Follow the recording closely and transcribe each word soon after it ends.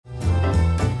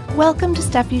Welcome to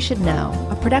Stuff You Should Know,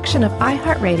 a production of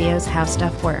iHeartRadio's How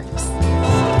Stuff Works.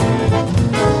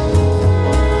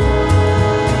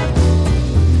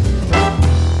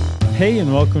 Hey,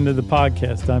 and welcome to the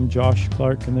podcast. I'm Josh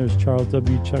Clark, and there's Charles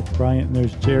W. Chuck Bryant, and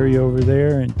there's Jerry over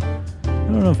there. And I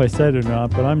don't know if I said it or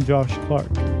not, but I'm Josh Clark,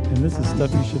 and this is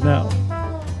Stuff You Should Know.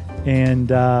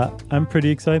 And I'm pretty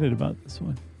excited about this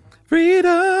one.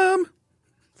 Freedom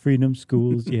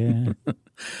schools, yeah.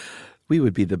 We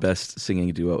would be the best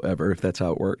singing duo ever if that's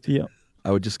how it worked. Yeah.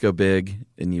 I would just go big,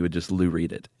 and you would just Lou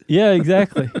Reed it. Yeah,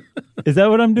 exactly. Is that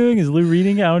what I'm doing? Is Lou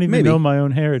reading it? I don't even know my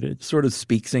own heritage. Sort of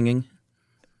speak singing.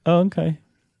 Oh, okay.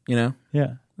 You know?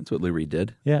 Yeah. That's what Lou Reed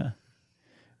did. Yeah.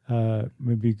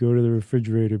 Maybe go to the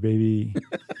refrigerator, baby.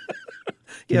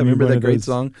 Yeah, remember that great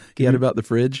song he had about the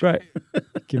fridge? Right.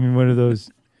 Give me one of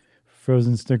those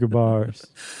frozen Snicker bars.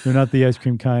 They're not the ice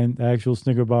cream kind, the actual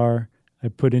Snicker bar I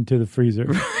put into the freezer.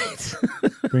 Right.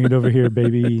 Bring it over here,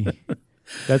 baby.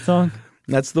 That song?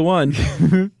 That's the one.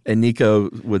 And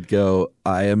Nico would go,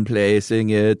 I am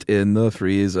placing it in the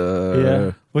freezer.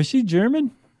 Yeah. Was she German?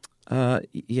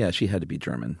 Yeah, she had to be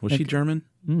German. Was she German?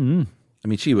 Mm-hmm. I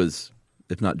mean, she was,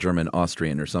 if not German,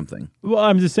 Austrian or something. Well,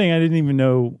 I'm just saying I didn't even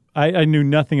know. I knew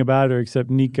nothing about her except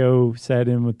Nico sat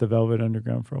in with the Velvet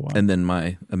Underground for a while. And then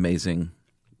my amazing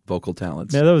vocal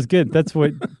talents. Yeah, that was good. That's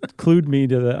what clued me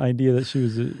to the idea that she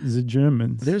was a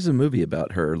German. There's a movie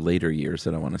about her later years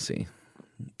that I want to see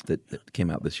that came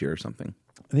out this year or something.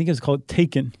 I think it was called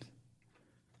Taken.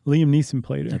 Liam Neeson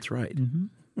played her. That's right.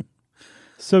 Mm-hmm.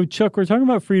 So, Chuck, we're talking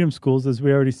about freedom schools, as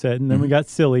we already said, and then we got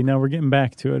silly. Now we're getting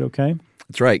back to it, okay?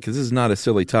 That's right, because this is not a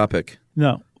silly topic.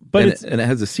 No. But and it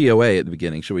has a COA at the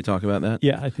beginning. Should we talk about that?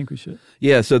 Yeah, I think we should.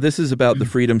 Yeah, so this is about the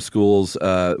freedom schools,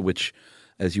 which,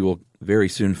 as you will very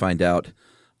soon find out,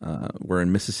 were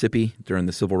in Mississippi during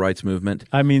the Civil Rights Movement.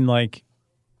 I mean, like,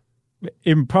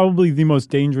 in probably the most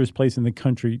dangerous place in the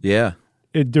country. Yeah.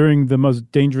 During the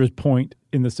most dangerous point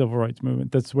in the Civil Rights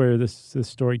Movement. That's where this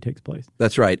story takes place.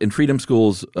 That's right. And freedom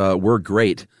schools were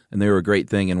great, and they were a great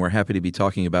thing, and we're happy to be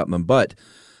talking about them. But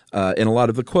in a lot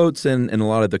of the quotes and in a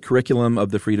lot of the curriculum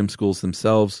of the freedom schools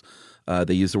themselves,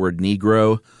 they use the word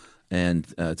Negro, and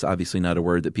it's obviously not a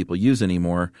word that people use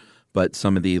anymore, but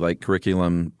some of the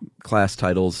curriculum class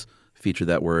titles feature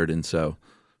that word, and so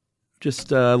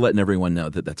just letting everyone know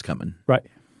that that's coming. Right.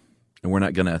 And we're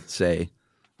not going to say –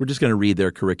 we're just going to read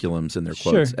their curriculums and their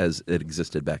quotes as it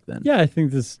existed back then. Yeah, I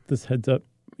think this heads up.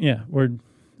 Yeah, we're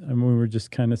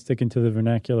just kind of sticking to the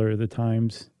vernacular of the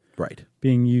times. Right.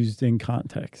 Being used in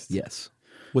context. Yes.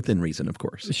 Within reason, of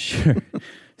course. Sure.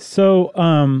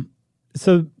 So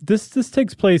this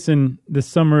takes place in the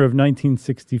summer of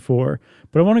 1964,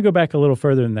 but I want to go back a little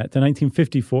further than that, to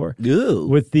 1954. Ew.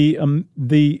 With the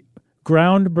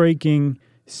groundbreaking,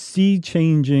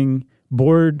 sea-changing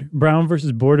Brown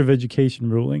versus Board of Education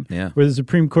ruling, where the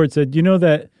Supreme Court said, you know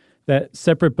that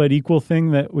separate but equal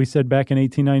thing that we said back in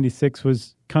 1896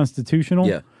 was constitutional?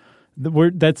 Yeah.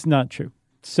 That's not true.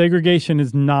 Segregation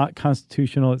is not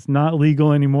constitutional. It's not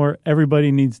legal anymore.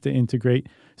 Everybody needs to integrate,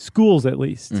 schools at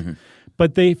least. Mm-hmm.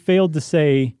 But they failed to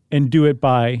say and do it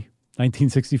by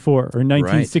 1964 or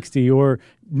 1960 or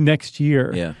next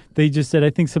year. Yeah. They just said, I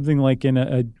think something like in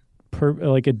a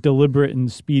deliberate and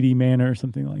speedy manner or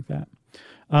something like that.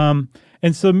 And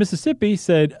so Mississippi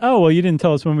said, oh, well, you didn't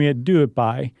tell us when we had to do it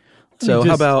by. How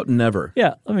about never?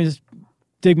 Yeah, let me just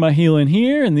dig my heel in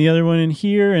here and the other one in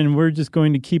here, and we're just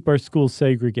going to keep our schools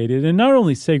segregated. And not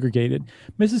only segregated,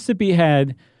 Mississippi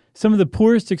had some of the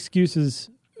poorest excuses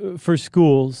for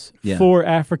schools for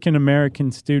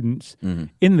African-American students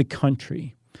in the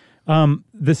country.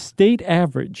 The state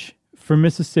average for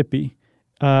Mississippi,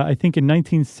 I think in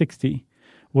 1960,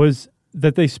 was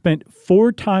that they spent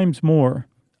 4 times more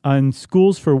on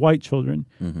schools for white children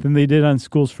than they did on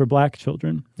schools for black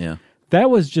children. Yeah.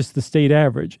 That was just the state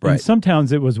average. Right. In some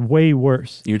towns, it was way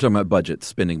worse. You're talking about budgets,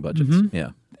 spending budgets. Mm-hmm. Yeah.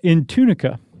 In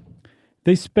Tunica,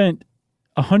 they spent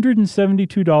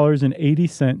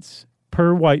 $172.80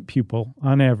 per white pupil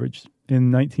on average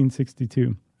in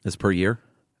 1962. That's per year?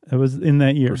 It was in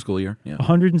that year. Per school year? Yeah.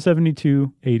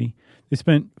 $172.80. They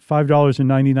spent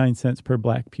 $5.99 per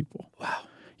black pupil. Wow.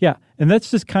 Yeah, and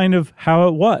that's just kind of how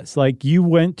it was. Like, you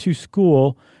went to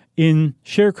school in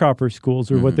sharecropper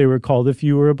schools, or what they were called, if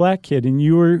you were a black kid, and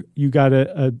you got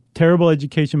a terrible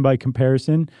education by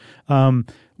comparison.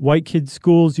 White kids'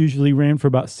 schools usually ran for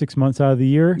about 6 months out of the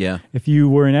year. Yeah. If you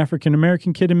were an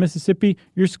African-American kid in Mississippi,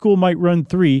 your school might run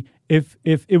 3 if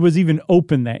it was even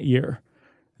open that year.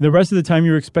 The rest of the time,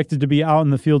 you were expected to be out in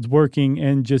the fields working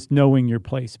and just knowing your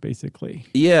place, basically.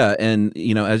 Yeah, and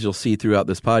as you'll see throughout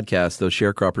this podcast, those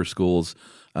sharecropper schools,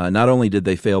 not only did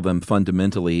they fail them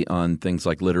fundamentally on things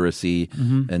like literacy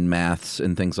and maths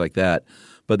and things like that,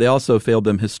 but they also failed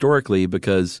them historically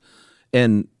because,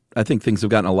 and I think things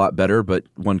have gotten a lot better, but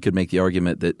one could make the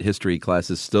argument that history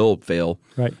classes still fail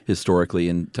historically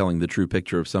in telling the true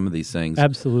picture of some of these things.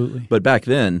 Absolutely. But back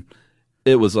then,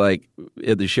 it was like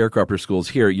at the sharecropper schools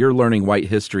here, you're learning white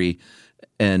history,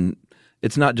 and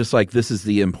it's not just like this is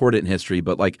the important history,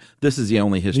 but like this is the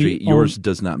only history. Yours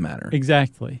does not matter.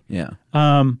 Exactly. Yeah.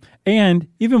 And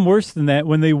even worse than that,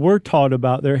 when they were taught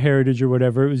about their heritage or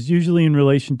whatever, it was usually in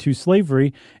relation to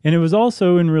slavery, and it was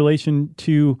also in relation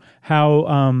to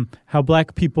how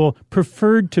black people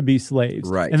preferred to be slaves,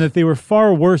 right? And that they were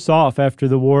far worse off after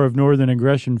the War of Northern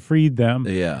Aggression freed them,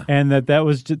 and that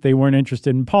was just, they weren't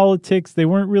interested in politics, they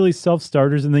weren't really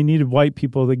self-starters, and they needed white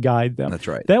people to guide them. That's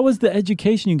right. That was the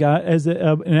education you got as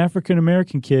an African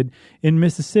American kid in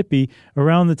Mississippi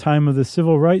around the time of the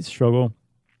civil rights struggle.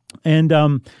 And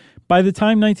by the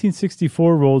time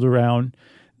 1964 rolled around,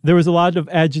 there was a lot of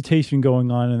agitation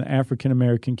going on in the African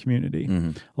American community.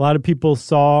 A lot of people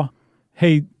saw,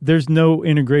 hey, there's no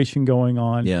integration going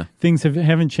on. Things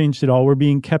haven't changed at all. We're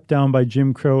being kept down by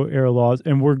Jim Crow era laws,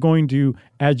 and we're going to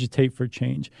agitate for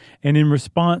change. And in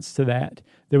response to that,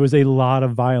 there was a lot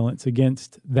of violence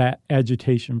against that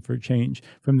agitation for change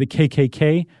from the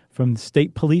KKK, from the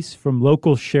state police, from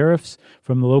local sheriffs,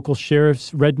 from the local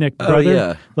sheriff's redneck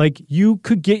brother. Like, you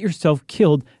could get yourself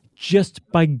killed just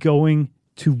by going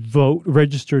to vote,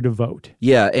 register to vote.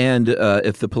 Yeah, and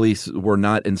if the police were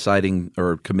not inciting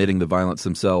or committing the violence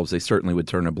themselves, they certainly would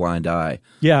turn a blind eye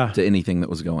to anything that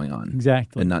was going on.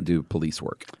 Exactly. And not do police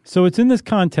work. So it's in this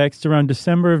context around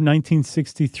December of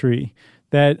 1963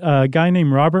 that a guy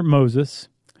named Robert Moses,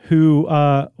 who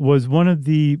was one of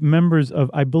the members of,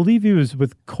 I believe he was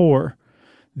with CORE,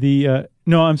 he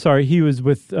was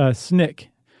with SNCC,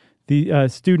 the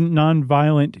Student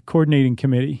Nonviolent Coordinating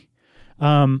Committee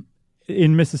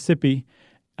in Mississippi,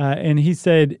 and he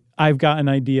said, I've got an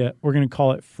idea. We're going to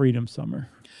call it Freedom Summer.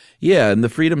 Yeah, and the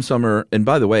Freedom Summer, and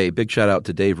by the way, big shout out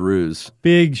to Dave Ruse.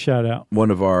 Big shout out. One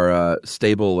of our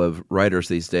stable of writers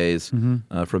these days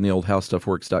from the old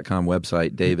HowStuffWorks.com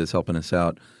website. Dave is helping us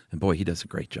out, and boy, he does a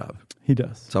great job. He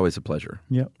does. It's always a pleasure.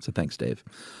 Yep. So thanks, Dave.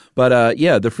 But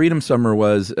the Freedom Summer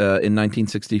was in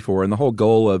 1964, and the whole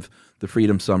goal of the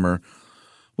Freedom Summer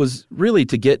was really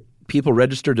to get people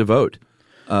registered to vote.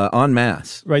 En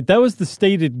masse. Right. That was the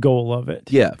stated goal of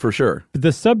it. Yeah, for sure. But the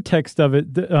subtext of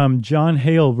it, John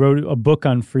Hale wrote a book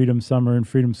on Freedom Summer and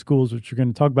Freedom Schools, which we're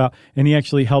going to talk about, and he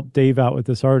actually helped Dave out with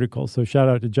this article. So shout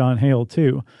out to John Hale,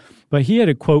 too. But he had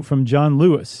a quote from John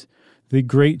Lewis, the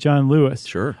great John Lewis,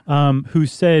 who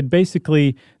said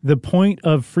basically the point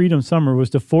of Freedom Summer was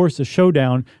to force a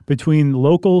showdown between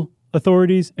local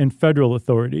authorities and federal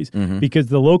authorities, because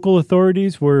the local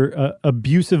authorities were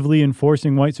abusively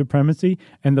enforcing white supremacy,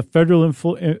 and the federal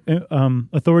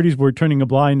authorities were turning a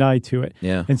blind eye to it.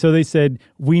 And so they said,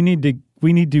 we need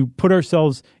to put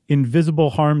ourselves in visible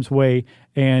harm's way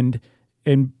and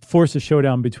force a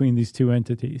showdown between these two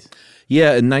entities.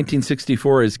 Yeah, and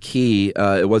 1964 is key.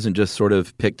 It wasn't just sort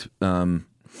of picked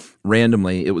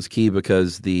randomly. It was key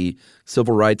because the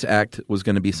Civil Rights Act was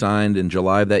going to be signed in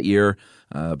July of that year,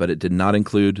 but it did not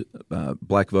include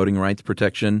black voting rights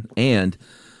protection. And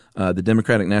the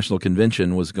Democratic National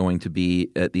Convention was going to be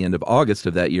at the end of August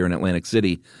of that year in Atlantic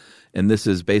City. And this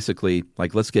is basically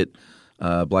like, let's get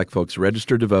black folks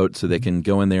registered to vote so they can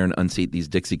go in there and unseat these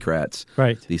Dixiecrats,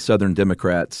 these Southern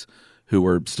Democrats who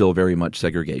were still very much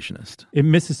segregationist.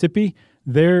 In Mississippi,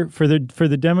 for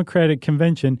the Democratic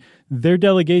Convention, their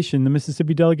delegation, the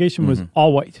Mississippi delegation, was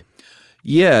all white.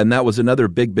 Yeah, and that was another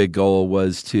big goal,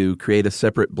 was to create a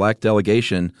separate black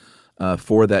delegation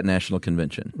for that national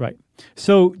convention. Right.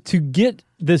 So to get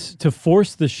this, to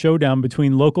force the showdown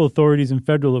between local authorities and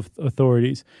federal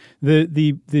authorities,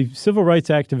 the civil rights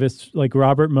activists like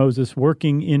Robert Moses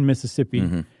working in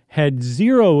Mississippi had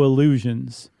zero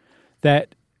illusions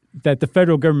that the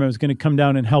federal government was going to come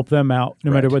down and help them out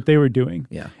no matter what they were doing.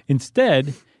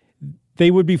 Instead, they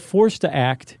would be forced to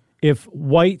act if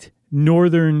white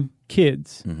northern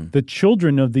kids, the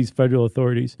children of these federal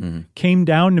authorities, came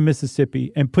down to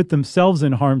Mississippi and put themselves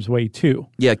in harm's way too.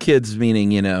 Yeah, kids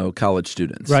meaning, college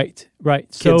students. Right.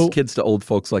 Kids to old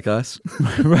folks like us.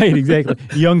 Right, exactly.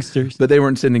 Youngsters. But they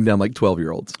weren't sending down like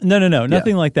 12-year-olds. No,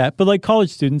 nothing like that. But like college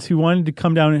students who wanted to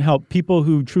come down and help people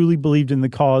who truly believed in the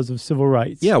cause of civil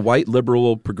rights. Yeah, white,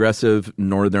 liberal, progressive,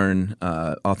 northern,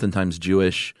 oftentimes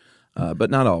Jewish, but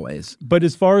not always. But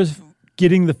as far as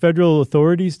getting the federal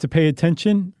authorities to pay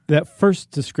attention, that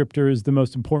first descriptor is the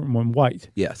most important one,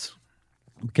 white. Yes.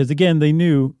 Because, again, they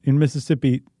knew in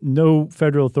Mississippi no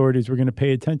federal authorities were going to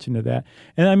pay attention to that.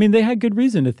 And, I mean, they had good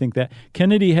reason to think that.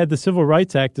 Kennedy had the Civil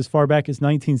Rights Act as far back as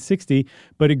 1960,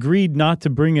 but agreed not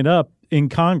to bring it up in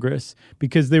Congress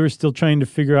because they were still trying to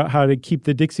figure out how to keep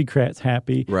the Dixiecrats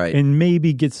happy and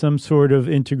maybe get some sort of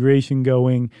integration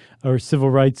going or civil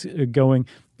rights going.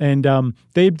 And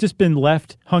they've just been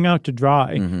hung out to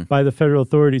dry by the federal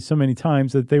authorities so many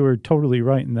times that they were totally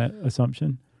right in that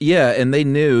assumption. Yeah, and they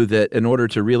knew that in order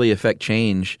to really affect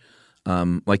change,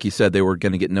 like you said, they were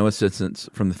going to get no assistance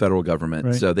from the federal government.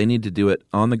 Right. So they need to do it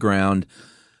on the ground,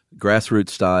 grassroots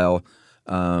style.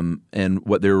 And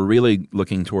what they were really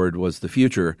looking toward was the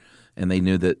future. And they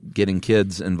knew that getting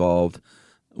kids involved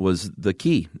was the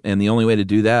key. And the only way to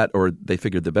do that, or they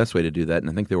figured the best way to do that, and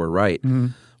I think they were right,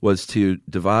 was to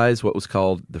devise what was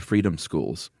called the Freedom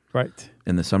Schools. Right.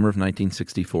 In the summer of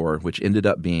 1964, which ended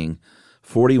up being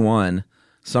 41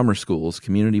 summer schools,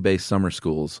 community-based summer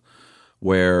schools,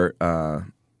 where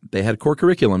they had core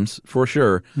curriculums for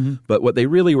sure, but what they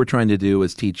really were trying to do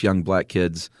was teach young black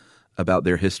kids about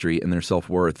their history and their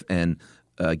self-worth and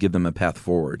give them a path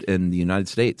forward in the United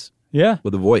States. Yeah.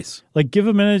 With a voice. Like give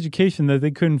them an education that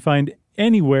they couldn't find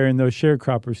anywhere in those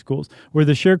sharecropper schools, where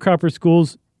the sharecropper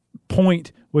schools'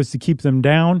 point was to keep them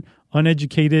down,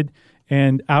 uneducated,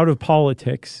 and out of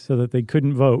politics so that they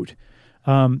couldn't vote.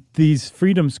 These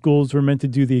freedom schools were meant to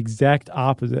do the exact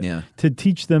opposite, to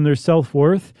teach them their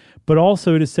self-worth, but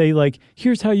also to say, like,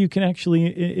 here's how you can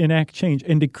actually enact change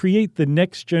and to create the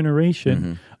next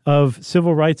generation of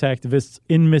civil rights activists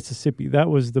in Mississippi. That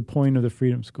was the point of the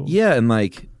freedom schools. Yeah, and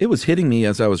like it was hitting me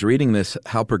as I was reading this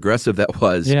how progressive that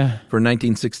was for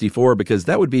 1964, because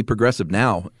that would be progressive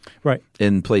now. Right.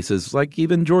 In places like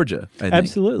even Georgia, I think.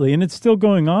 Absolutely. And it's still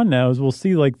going on now, as we'll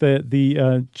see. Like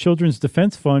the Children's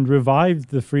Defense Fund revived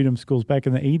the freedom schools back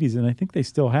in the 80s, and I think they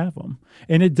still have them.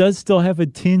 And it does still have a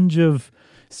tinge of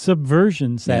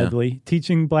subversion, sadly,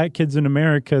 teaching black kids in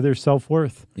America their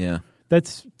self-worth. Yeah.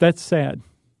 That's sad.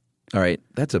 All right.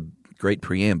 That's a great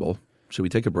preamble. Should we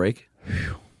take a break?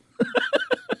 All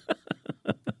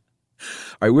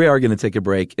right. We are going to take a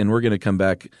break, and we're going to come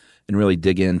back and really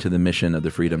dig into the mission of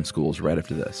the Freedom Schools right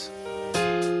after this.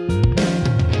 Learning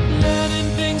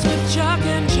things with Chuck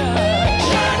and Chuck.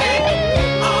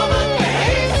 All the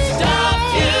things, stuff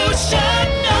you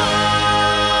should know.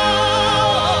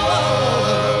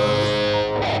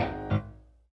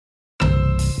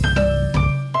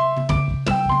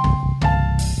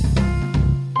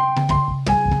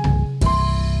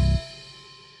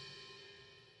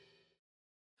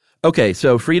 Okay,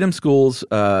 so Freedom Schools,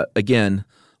 again,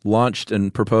 launched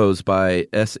and proposed by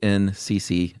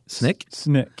SNCC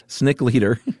SNCC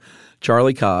leader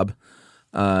Charlie Cobb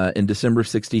in December of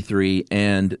 1963,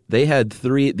 and they had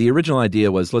the original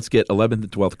idea was let's get 11th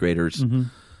and 12th graders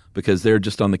because they're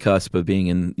just on the cusp of being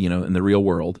in the real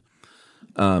world,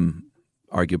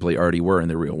 arguably already were in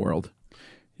the real world.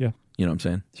 Yeah. You know what I'm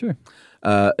saying? Sure.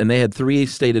 And they had three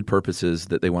stated purposes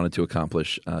that they wanted to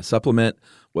accomplish. Supplement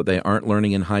what they aren't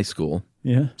learning in high school.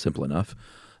 Yeah. Simple enough.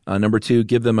 Number two,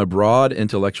 give them a broad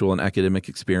intellectual and academic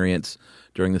experience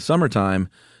during the summertime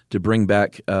to bring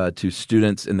back to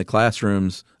students in the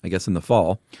classrooms, I guess, in the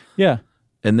fall. Yeah.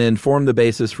 And then form the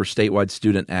basis for statewide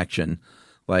student action.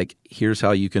 Like, here's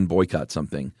how you can boycott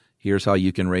something. Here's how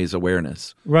you can raise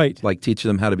awareness. Right. Like teach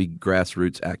them how to be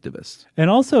grassroots activists. And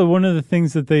also one of the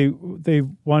things that they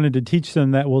wanted to teach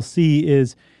them that we'll see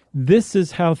is this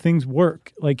is how things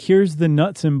work. Like here's the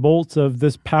nuts and bolts of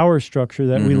this power structure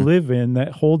that we live in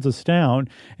that holds us down.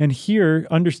 And here,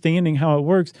 understanding how it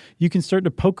works, you can start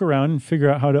to poke around and figure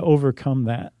out how to overcome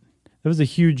that. That was a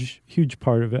huge, huge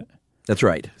part of it. That's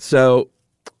right. So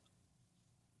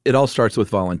it all starts with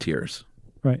volunteers.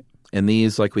 Right. And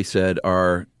these, like we said,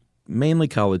 are mainly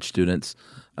college students.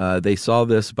 They saw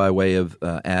this by way of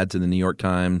ads in the New York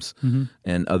Times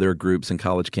and other groups and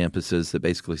college campuses that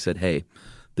basically said, hey,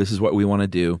 this is what we want to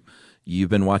do. You've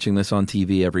been watching this on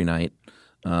TV every night.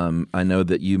 I know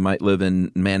that you might live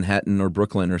in Manhattan or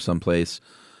Brooklyn or someplace,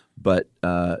 but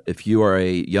if you are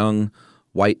a young,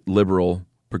 white, liberal,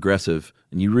 progressive,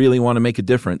 and you really want to make a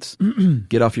difference,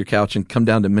 get off your couch and come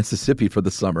down to Mississippi for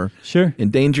the summer. Sure.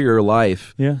 Endanger your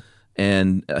life. Yeah.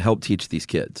 And help teach these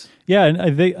kids. Yeah, and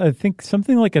I think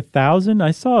something like 1,000.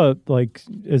 I saw like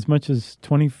as much as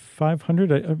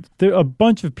 2,500. A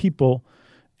bunch of people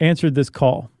answered this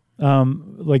call,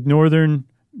 like northern,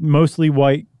 mostly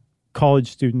white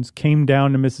college students came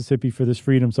down to Mississippi for this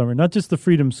Freedom Summer, not just the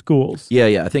Freedom Schools.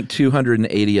 Yeah. I think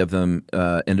 280 of them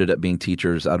ended up being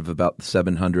teachers out of about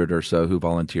 700 or so who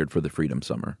volunteered for the Freedom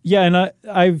Summer. Yeah, and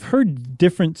I've heard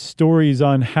different stories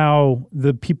on how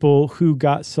the people who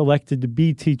got selected to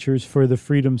be teachers for the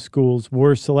Freedom Schools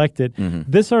were selected. Mm-hmm.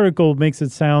 This article makes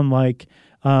it sound like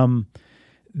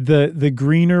the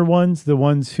greener ones, the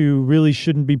ones who really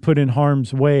shouldn't be put in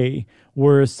harm's way,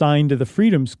 were assigned to the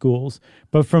Freedom Schools.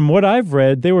 But from what I've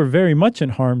read, they were very much in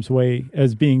harm's way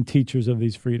as being teachers of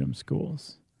these Freedom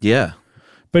Schools. Yeah.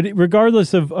 But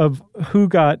regardless of who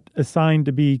got assigned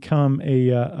to become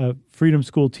a Freedom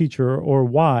School teacher or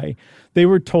why, they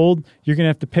were told you're going to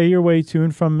have to pay your way to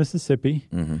and from Mississippi.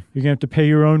 Mm-hmm. You're going to have to pay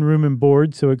your own room and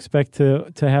board, so expect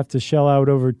to have to shell out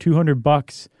over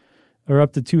 $200 or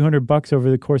up to $200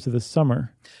 over the course of the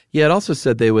summer. Yeah, it also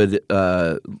said they would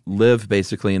live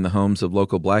basically in the homes of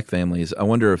local black families. I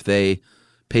wonder if they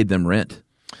paid them rent.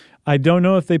 I don't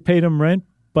know if they paid them rent,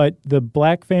 but the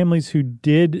black families who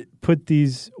did put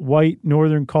these white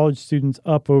Northern college students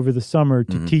up over the summer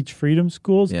to teach Freedom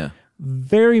Schools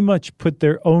very much put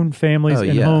their own families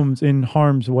and homes in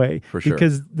harm's way. For sure.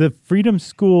 Because the Freedom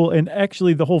School and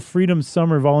actually the whole Freedom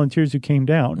Summer volunteers who came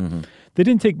down, they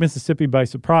didn't take Mississippi by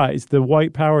surprise. The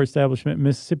white power establishment in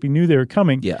Mississippi knew they were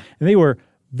coming, and they were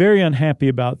very unhappy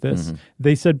about this.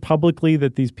 They said publicly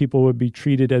that these people would be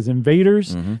treated as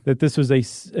invaders, that this was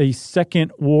a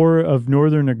second war of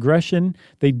Northern aggression.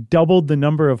 They doubled the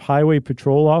number of highway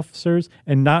patrol officers,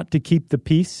 and not to keep the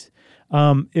peace.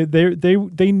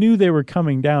 They knew they were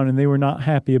coming down, and they were not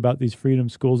happy about these Freedom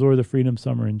Schools or the Freedom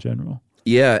Summer in general.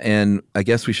 Yeah, and I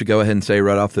guess we should go ahead and say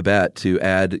right off the bat to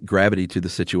add gravity to the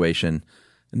situation,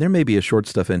 and there may be a short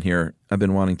stuff in here. I've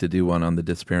been wanting to do one on the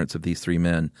disappearance of these three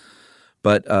men.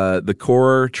 But the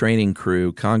CORE training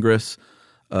crew, Congress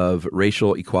of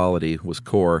Racial Equality, was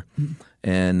CORE,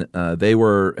 and they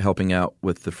were helping out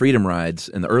with the Freedom Rides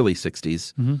in the early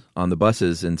 60s on the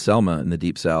buses in Selma in the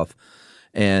Deep South.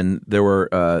 And there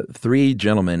were three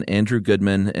gentlemen, Andrew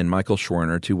Goodman and Michael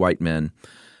Schwerner, two white men,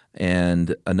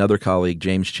 and another colleague,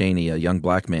 James Chaney, a young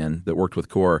black man that worked with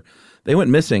CORE. They went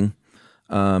missing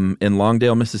in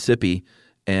Longdale, Mississippi,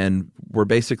 and were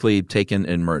basically taken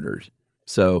and murdered.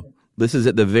 So this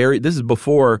is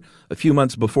before, a few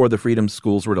months before the Freedom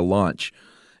Schools were to launch,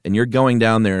 and you're going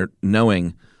down there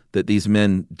knowing that these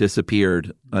men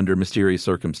disappeared under mysterious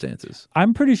circumstances.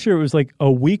 I'm pretty sure it was like a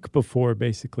week before,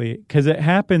 basically, because it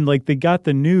happened like they got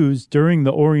the news during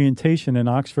the orientation in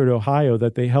Oxford, Ohio,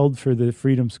 that they held for the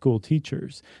Freedom School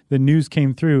teachers. The news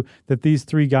came through that these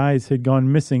three guys had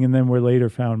gone missing and then were later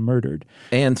found murdered.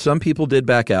 And some people did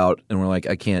back out and were like,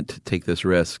 I can't take this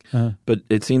risk. But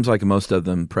it seems like most of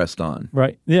them pressed on.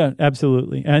 Right. Yeah,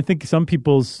 absolutely. And I think some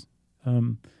people's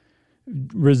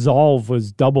resolve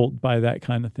was doubled by that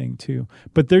kind of thing too.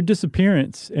 But their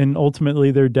disappearance and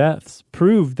ultimately their deaths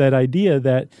proved that idea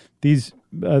that these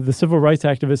the civil rights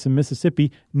activists in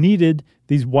Mississippi needed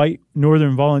these white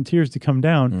Northern volunteers to come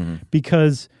down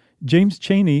because James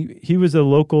Chaney, he was a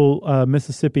local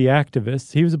Mississippi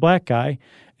activist. He was a black guy,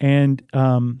 and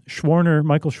Michael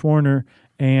Schwerner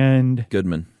and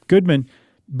Goodman,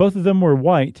 both of them were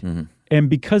white. And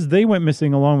because they went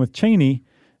missing along with Chaney,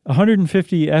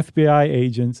 150 FBI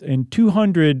agents and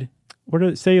 200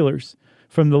 sailors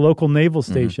from the local naval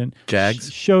station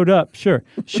JAGs showed up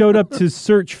to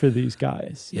search for these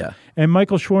guys. Yeah. And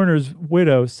Michael Schwerner's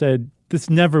widow said, this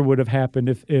never would have happened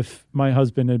if my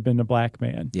husband had been a black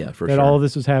man. Yeah, for that sure. all of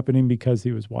this was happening because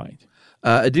he was white.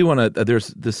 I do want to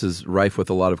this is rife with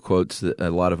a lot of quotes that a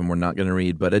lot of them we're not going to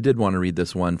read, but I did want to read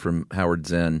this one from Howard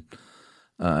Zinn.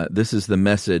 This is the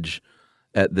message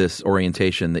at this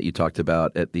orientation that you talked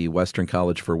about at the Western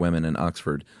College for Women in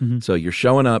Oxford. So you're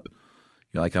showing up,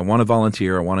 you're like, I want to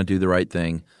volunteer, I want to do the right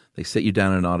thing. They sit you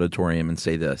down in an auditorium and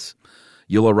say this.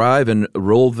 You'll arrive in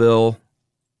Ruleville,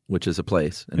 which is a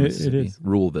place in Mississippi. It is.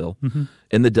 Ruleville.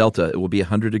 In the Delta, it will be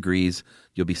 100 degrees.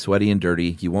 You'll be sweaty and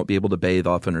dirty. You won't be able to bathe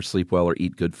often or sleep well or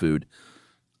eat good food.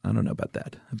 I don't know about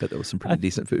that. I bet that was some pretty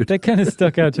decent food. That kind of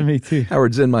stuck out to me, too.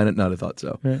 Howard Zinn might not have thought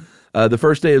so. Right. The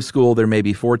first day of school, there may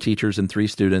be 4 teachers and 3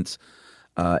 students,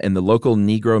 and the local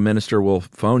Negro minister will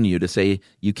phone you to say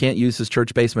you can't use his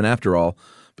church basement after all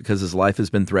because his life has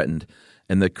been threatened.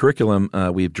 And the curriculum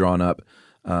we've drawn up,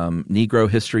 Negro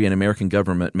history and American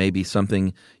government, may be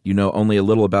something you know only a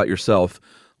little about yourself.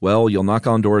 Well, you'll knock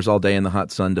on doors all day in the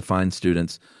hot sun to find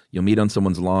students. You'll meet on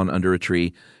someone's lawn under a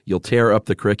tree. You'll tear up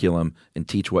the curriculum and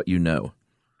teach what you know.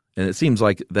 And it seems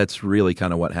like that's really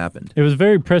kind of what happened. It was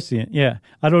very prescient, yeah.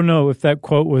 I don't know if that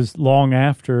quote was long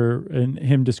after and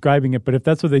him describing it, but if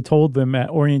that's what they told them at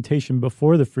orientation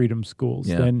before the Freedom Schools,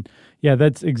 then, yeah,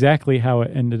 that's exactly how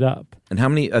it ended up. And how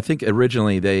many, I think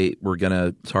originally they were going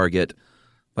to target,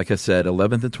 like I said,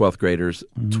 11th and 12th graders,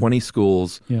 20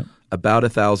 schools, about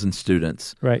 1,000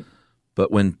 students. Right. But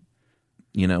when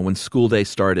school day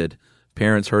started,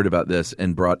 parents heard about this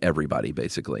and brought everybody,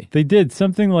 basically. They did.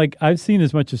 Something like, I've seen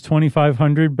as much as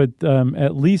 2,500, but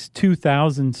at least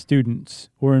 2,000 students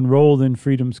were enrolled in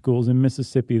Freedom Schools in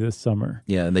Mississippi this summer.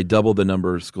 Yeah, and they doubled the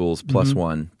number of schools plus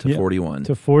one to 41.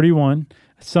 To 41.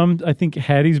 Some, I think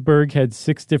Hattiesburg had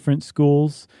 6 different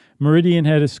schools. Meridian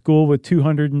had a school with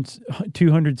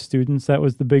 200 students. That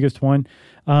was the biggest one.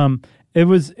 And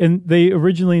they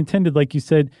originally intended, like you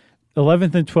said,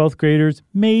 11th and 12th graders,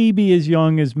 maybe as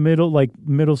young as middle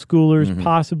schoolers,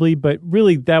 possibly, but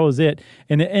really that was it.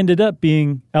 And it ended up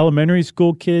being elementary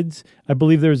school kids. I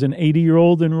believe there was an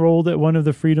 80-year-old enrolled at one of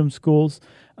the Freedom Schools.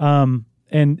 And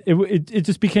it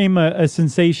just became a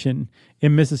sensation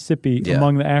in Mississippi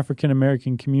among the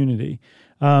African-American community.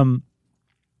 And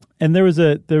there was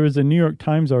a New York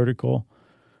Times article.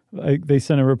 They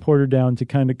sent a reporter down to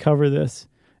kind of cover this.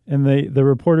 And the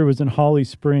reporter was in Holly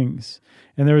Springs.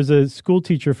 And there was a school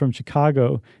teacher from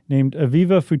Chicago named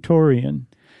Aviva Futorian.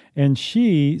 And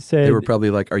she said... They were probably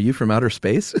like, are you from outer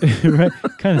space? Right?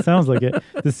 Kind of sounds like it.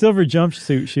 The silver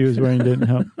jumpsuit she was wearing didn't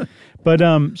help. But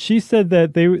she said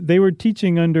that they were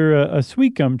teaching under a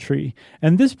sweet gum tree.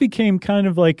 And this became kind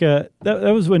of like that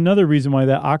was another reason why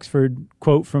that Oxford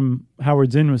quote from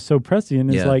Howard Zinn was so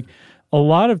prescient. Is like a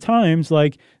lot of times,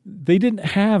 like, they didn't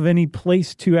have any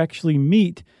place to actually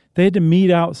meet. They had to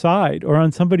meet outside or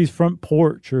on somebody's front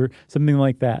porch or something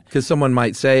like that. Because someone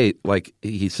might say, like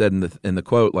he said in the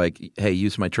quote, like, "Hey,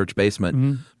 use my church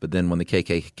basement." But then when the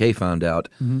KKK found out,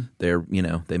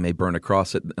 they may burn a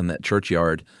cross in that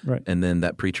churchyard, right? And then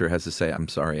that preacher has to say, "I'm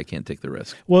sorry, I can't take the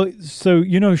risk." Well, so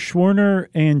Schwerner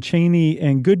and Cheney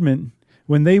and Goodman,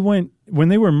 when they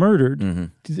were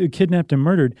murdered, kidnapped and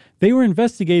murdered, they were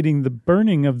investigating the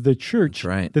burning of the church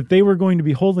that they were going to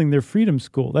be holding their Freedom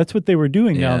School. That's what they were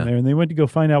doing down there, and they went to go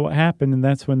find out what happened, and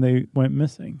that's when they went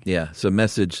missing. Yeah, so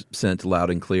message sent loud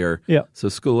and clear. Yeah. So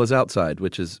school is outside,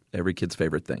 which is every kid's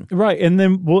favorite thing. Right, and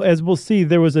then as we'll see,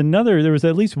 there was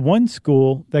at least one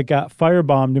school that got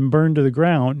firebombed and burned to the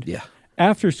ground. Yeah.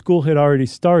 After school had already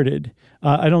started.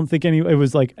 I don't think it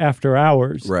was like after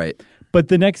hours. Right. But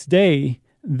the next day,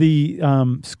 the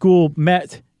school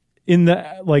met in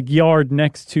the yard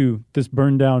next to this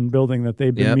burned down building that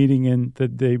they've been meeting in the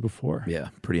day before. Yeah,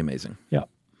 pretty amazing. Yeah.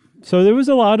 So there was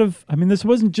a lot of, this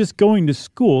wasn't just going to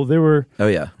school.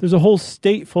 There's a whole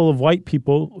state full of white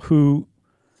people who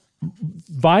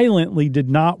violently did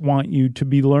not want you to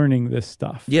be learning this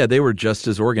stuff. Yeah, they were just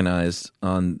as organized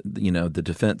on, the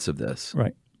defense of this.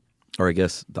 Right. Or I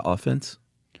guess the offense.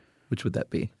 Which would that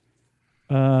be?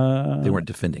 They weren't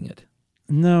defending it.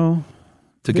 No.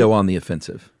 To go on the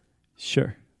offensive.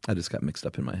 Sure. I just got mixed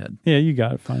up in my head. Yeah, you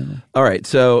got it finally. All right.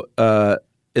 So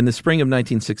in the spring of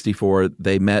 1964,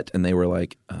 they met and they were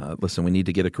like, listen, we need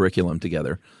to get a curriculum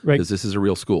together because this is a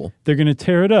real school. They're going to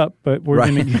tear it up, but we're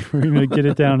going to get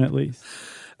it down at least.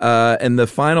 And the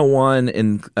final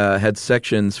one had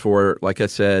sections for, like I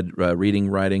said, reading,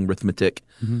 writing, arithmetic,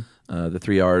 the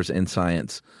 3 R's, and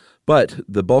science. But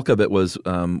the bulk of it was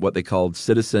what they called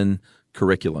citizenship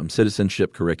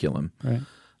curriculum,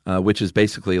 right. Which is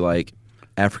basically like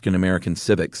African American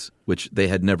civics, which they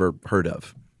had never heard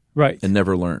of, right, and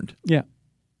never learned. Yeah,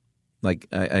 like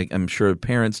I'm sure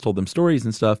parents told them stories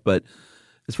and stuff, but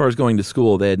as far as going to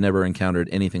school, they had never encountered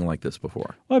anything like this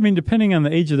before. Well, depending on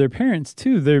the age of their parents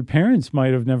too, their parents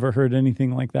might have never heard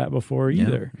anything like that before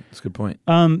either. Yeah, that's a good point.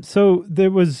 So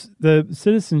there was the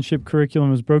citizenship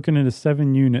curriculum was broken into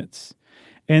 7 units.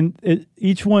 And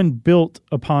each one built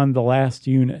upon the last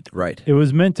unit. Right. It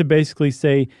was meant to basically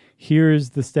say,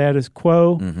 here's the status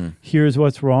quo, here's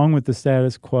what's wrong with the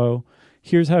status quo,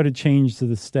 here's how to change to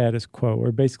the status quo,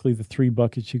 or basically the 3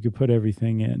 buckets you could put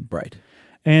everything in. Right.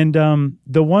 And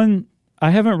the one, I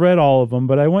haven't read all of them,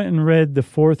 but I went and read the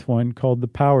 4th one called The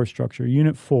Power Structure,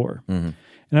 Unit 4. And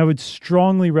I would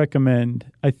strongly recommend,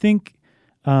 I think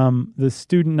the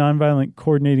Student Nonviolent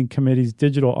Coordinating Committee's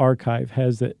digital archive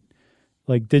has it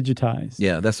digitized.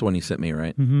 Yeah, that's the one you sent me,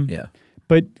 right? Yeah.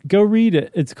 But go read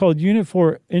it. It's called Unit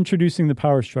 4, Introducing the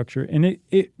Power Structure. And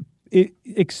it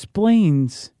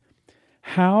explains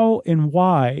how and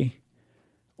why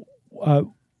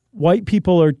white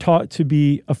people are taught to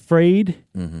be afraid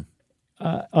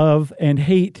of and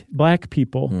hate black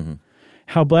people,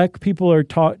 how black people are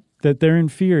taught that they're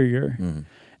inferior,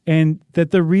 and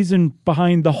that the reason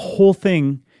behind the whole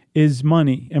thing is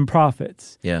money and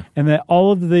profits. Yeah. And that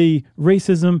all of the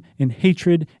racism and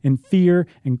hatred and fear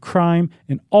and crime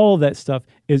and all of that stuff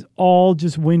is all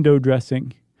just window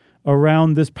dressing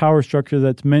around this power structure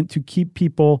that's meant to keep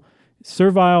people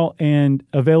servile and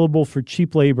available for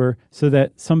cheap labor so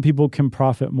that some people can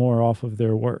profit more off of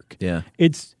their work. Yeah.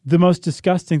 It's the most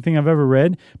disgusting thing I've ever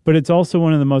read, but it's also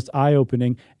one of the most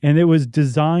eye-opening. And it was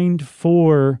designed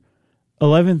for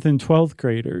 11th and 12th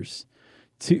graders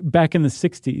back in the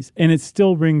 60s, and it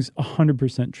still rings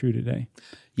 100% true today.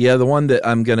 Yeah, the one that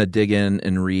I'm going to dig in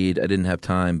and read, I didn't have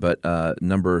time, but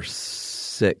number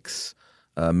 6,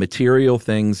 Material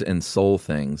Things and Soul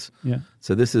Things. Yeah.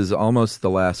 So this is almost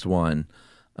the last one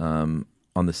on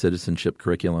the citizenship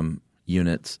curriculum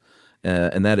units,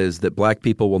 and that is that black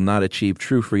people will not achieve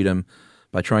true freedom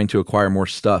by trying to acquire more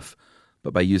stuff,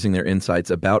 but by using their insights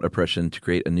about oppression to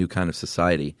create a new kind of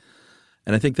society.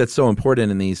 And I think that's so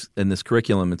important in this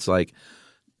curriculum. It's like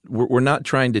we're not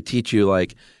trying to teach you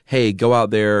like, hey, go out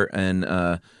there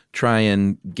and try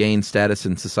and gain status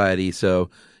in society so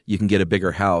you can get a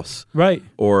bigger house, right?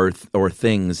 Or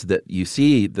things that you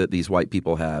see that these white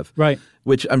people have, right?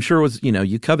 Which I'm sure was,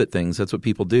 you covet things. That's what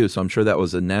people do. So I'm sure that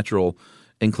was a natural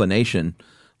inclination.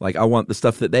 Like, I want the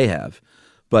stuff that they have.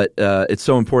 But it's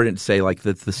so important to say like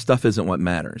that the stuff isn't what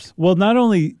matters. Well, not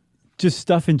only just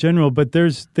stuff in general, but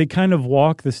they kind of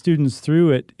walk the students through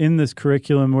it in this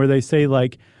curriculum where they say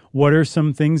like, what are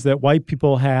some things that white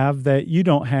people have that you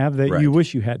don't have that you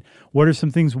wish you had? What are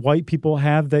some things white people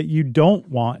have that you don't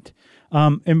want?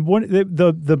 And what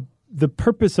the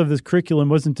purpose of this curriculum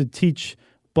wasn't to teach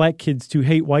black kids to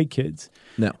hate white kids.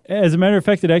 No. As a matter of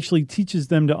fact, it actually teaches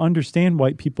them to understand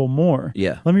white people more.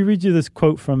 Yeah. Let me read you this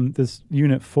quote from this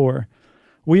Unit 4.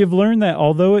 We have learned that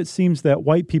although it seems that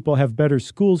white people have better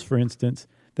schools, for instance,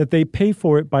 that they pay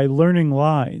for it by learning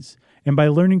lies and by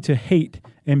learning to hate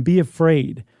and be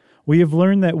afraid. We have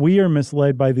learned that we are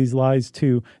misled by these lies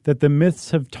too, that the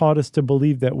myths have taught us to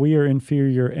believe that we are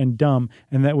inferior and dumb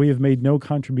and that we have made no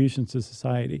contributions to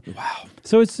society. Wow.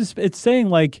 So it's saying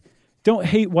like, don't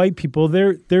hate white people.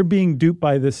 They're being duped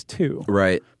by this too.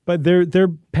 Right. But they're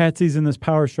patsies in this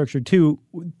power structure too.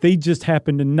 They just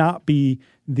happen to not be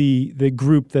the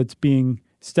group that's being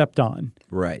stepped on.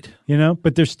 Right.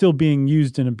 But they're still being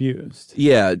used and abused.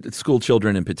 Yeah, school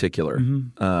children in particular,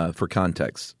 for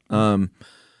context. And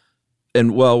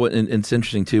it's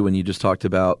interesting too when you just talked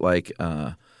about like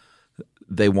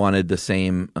they wanted the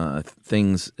same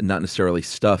things, not necessarily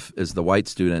stuff, as the white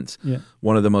students. Yeah.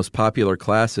 One of the most popular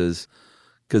classes,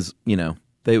 because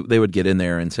they would get in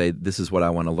there and say, "This is what I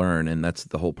want to learn," and that's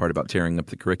the whole part about tearing up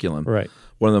the curriculum. Right.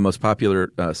 One of the most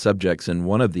popular subjects in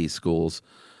one of these schools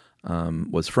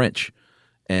was French,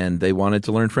 and they wanted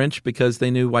to learn French because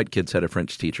they knew white kids had a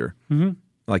French teacher. Mm-hmm.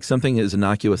 Like something as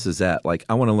innocuous as that. Like,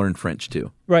 I want to learn French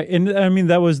too. Right. And I mean,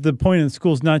 that was the point of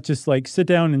schools, not just like sit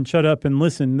down and shut up and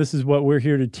listen. This is what we're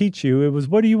here to teach you. It was,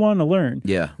 what do you want to learn?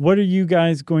 Yeah. What are you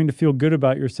guys going to feel good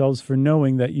about yourselves for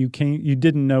knowing that you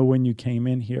didn't know when you came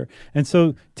in here? And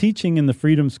so teaching in the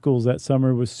Freedom Schools that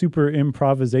summer was super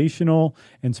improvisational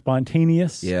and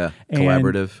spontaneous. Yeah. And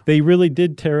Collaborative. they really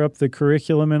did tear up the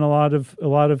curriculum in a lot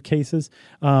of cases.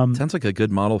 Sounds like a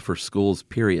good model for schools,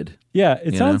 period. Yeah,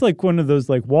 it sounds like one of those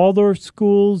like Waldorf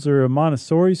schools or a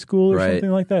Montessori school or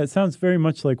something like that. It sounds very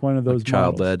much like one of those like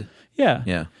child-led. Yeah.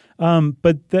 Yeah.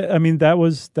 But that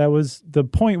was the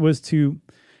point was to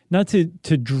not to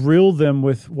drill them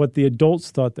with what the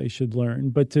adults thought they should learn,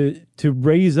 but to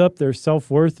raise up their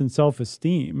self-worth and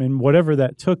self-esteem, and whatever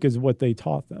that took is what they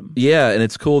taught them. Yeah, and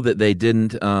it's cool that they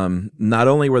didn't not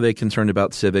only were they concerned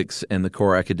about civics and the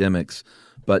core academics,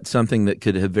 but something that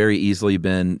could have very easily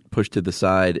been pushed to the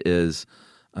side is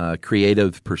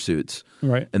creative pursuits.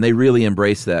 Right. And they really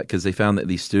embraced that because they found that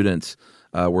these students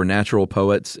were natural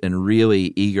poets and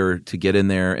really eager to get in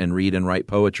there and read and write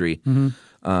poetry.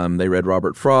 Mm-hmm. They read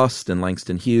Robert Frost and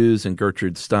Langston Hughes and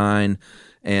Gertrude Stein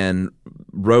and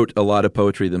wrote a lot of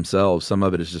poetry themselves. Some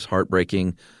of it is just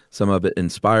heartbreaking, some of it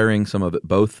inspiring, some of it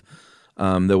both.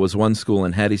 There was one school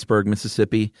in Hattiesburg,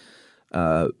 Mississippi,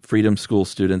 Freedom School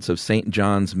students of St.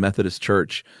 John's Methodist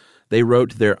Church. They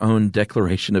wrote their own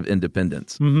Declaration of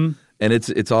Independence. Mm-hmm. And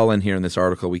it's all in here in this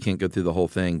article. We can't go through the whole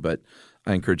thing, but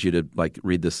I encourage you to like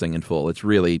read this thing in full. It's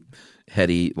really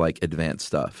heady, like advanced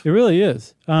stuff. It really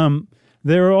is.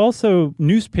 There are also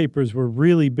newspapers were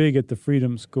really big at the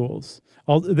Freedom Schools,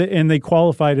 and they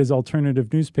qualified as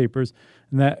alternative newspapers.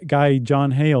 And that guy,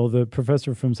 John Hale, the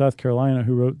professor from South Carolina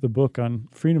who wrote the book on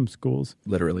Freedom Schools.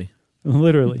 Literally.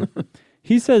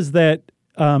 He says that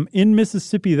in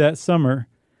Mississippi that summer,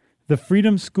 the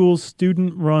Freedom Schools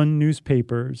student-run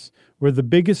newspapers were the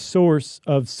biggest source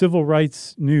of civil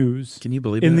rights news Can you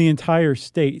believe in that? the entire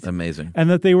state. Amazing. And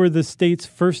that they were the state's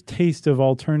first taste of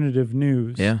alternative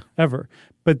news ever.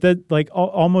 But that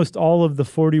almost all of the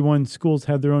 41 schools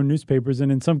had their own newspapers,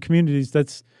 and in some communities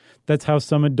that's how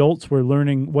some adults were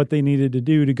learning what they needed to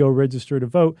do to go register to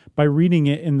vote, by reading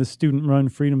it in the student-run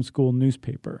Freedom School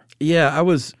newspaper. Yeah, I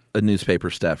was a newspaper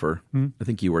staffer. I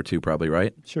think you were too, probably,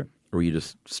 right? Sure. Or were you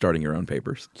just starting your own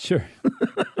papers? Sure.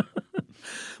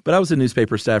 But I was a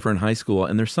newspaper staffer in high school,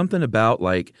 and there's something about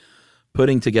like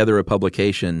putting together a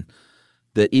publication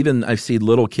that even I see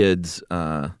little kids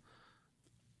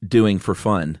doing for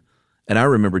fun, and I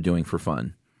remember doing for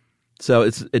fun. So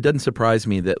it doesn't surprise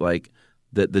me that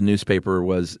that the newspaper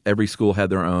was, every school had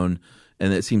their own,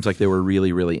 and it seems like they were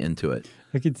really, really into it.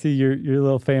 I could see your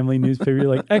little family newspaper.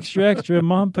 You're like, extra, extra.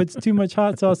 Mom puts too much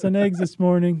hot sauce on eggs this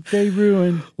morning. They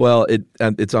ruined. Well,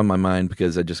 it's on my mind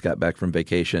because I just got back from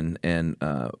vacation, and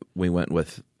we went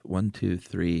with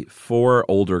 4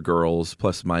 older girls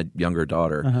plus my younger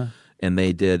daughter, and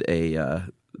they did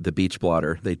the Beach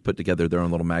Blotter. They put together their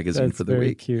own little magazine for the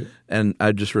week. Cute. And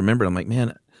I just remembered, I'm like,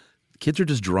 man, kids are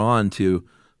just drawn to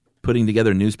putting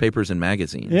together newspapers and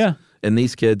magazines. Yeah. And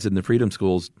these kids in the Freedom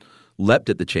Schools leapt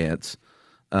at the chance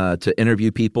to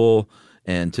interview people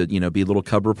and to, be little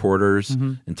cub reporters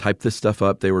and type this stuff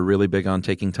up. They were really big on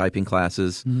taking typing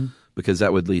classes because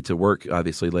that would lead to work,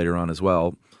 obviously, later on as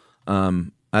well.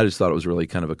 I just thought it was really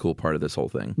kind of a cool part of this whole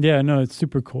thing. Yeah, no, it's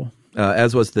super cool.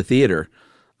 As was the theater.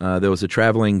 There was a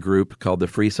traveling group called the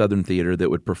Free Southern Theater that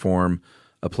would perform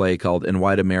a play called In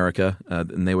White America,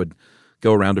 and they would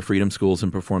go around to Freedom Schools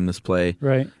and perform this play.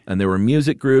 Right. And there were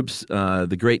music groups.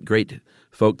 The great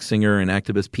folk singer and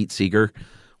activist Pete Seeger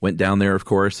went down there, of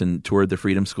course, and toured the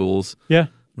Freedom Schools. Yeah. It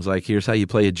was like, here's how you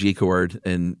play a G chord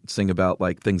and sing about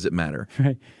things that matter.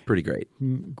 Right. Pretty great.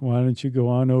 Why don't you go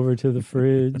on over to the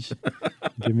fridge?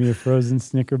 Give me a frozen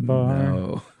Snicker bar.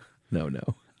 No.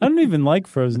 I don't even like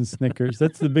frozen Snickers.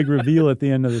 That's the big reveal at the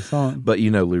end of the song. But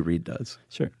Lou Reed does.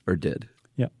 Sure. Or did.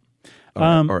 Yeah.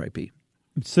 R.I.P.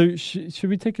 So should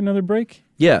we take another break?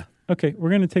 Yeah. Okay, we're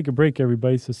going to take a break,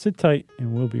 everybody. So sit tight,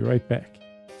 and we'll be right back.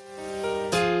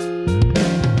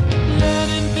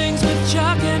 Learning things with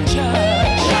Chuck and Chuck.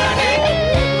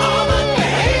 All the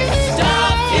things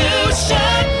stuff you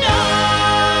should know.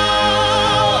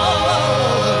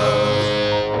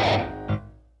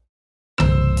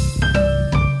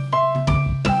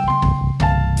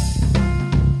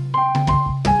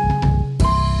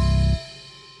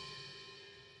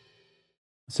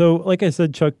 So, like I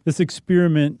said, Chuck, this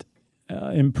experiment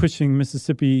in pushing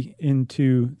Mississippi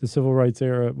into the civil rights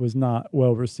era was not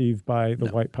well received by the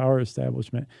white power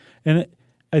establishment. And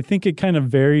I think it kind of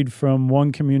varied from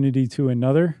one community to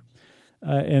another.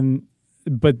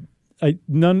 But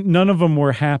none of them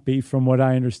were happy from what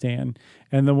I understand.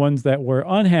 And the ones that were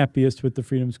unhappiest with the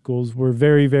Freedom Schools were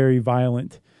very, very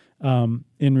violent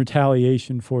in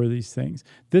retaliation for these things.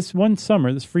 This one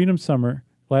summer, this Freedom Summer,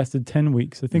 lasted 10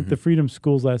 weeks. I think the Freedom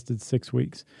Schools lasted 6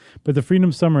 weeks. But the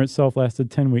Freedom Summer itself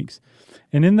lasted 10 weeks.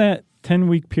 And in that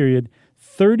 10-week period,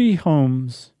 30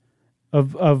 homes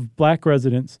of black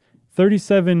residents,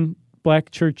 37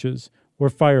 black churches were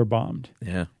firebombed.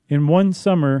 Yeah. In one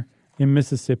summer in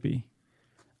Mississippi.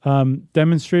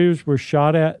 Demonstrators were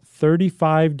shot at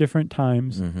 35 different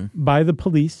times by the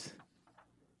police.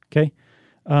 Okay.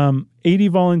 80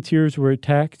 volunteers were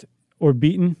attacked or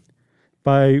beaten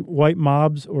by white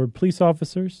mobs or police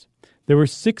officers. There were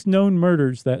 6 known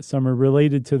murders that summer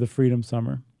related to the Freedom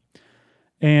Summer.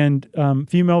 And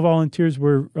female volunteers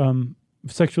were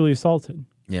sexually assaulted.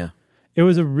 Yeah. It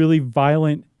was a really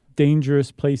violent,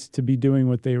 dangerous place to be doing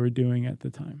what they were doing at the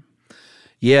time.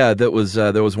 Yeah, there was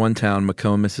one town,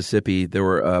 Macomb, Mississippi. There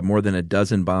were more than a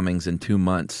dozen bombings in 2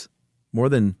 months. More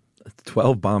than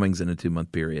 12 bombings in a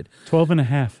 2-month period. 12 and a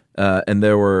half. And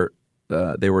they were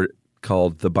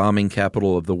called the bombing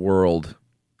capital of the world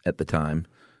at the time.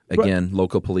 Again,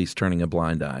 local police turning a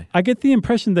blind eye. I get the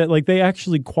impression that they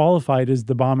actually qualified as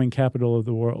the bombing capital of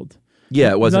the world.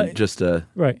 Yeah, it wasn't just a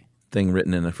right thing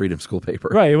written in a Freedom School paper.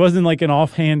 Right, it wasn't like an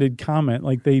offhanded comment.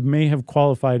 They may have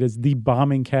qualified as the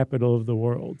bombing capital of the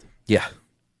world. Yeah.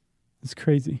 It's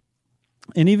crazy.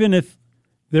 And even if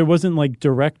there wasn't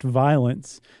direct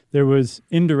violence, there was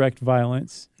indirect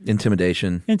violence.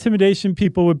 Intimidation.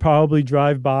 People would probably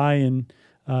drive by and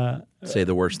say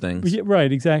the worst things. Right,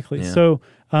 exactly. Yeah. So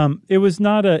it was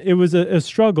a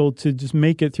struggle to just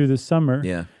make it through the summer.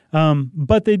 Yeah.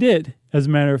 But they did, as a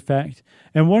matter of fact.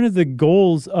 And one of the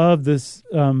goals of this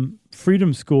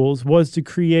Freedom Schools was to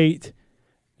create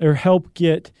or help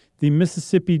get the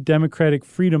Mississippi Democratic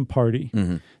Freedom Party,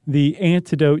 the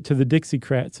antidote to the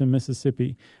Dixiecrats in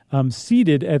Mississippi,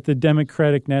 seated at the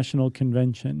Democratic National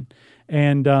Convention.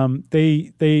 And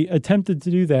they attempted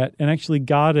to do that and actually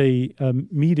got a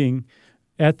meeting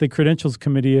at the Credentials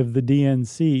Committee of the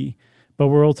DNC, but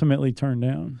were ultimately turned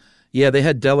down. Yeah, they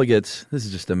had delegates. This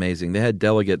is just amazing. They had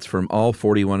delegates from all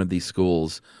 41 of these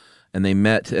schools, and they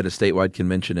met at a statewide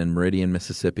convention in Meridian,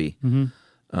 Mississippi,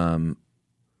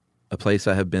 a place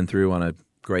I have been through on a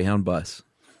Greyhound bus.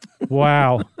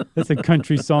 Wow. That's a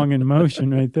country song in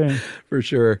motion right there. For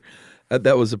sure.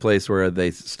 That was a place where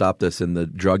they stopped us and the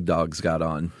drug dogs got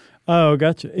on. Oh,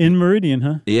 gotcha. In Meridian,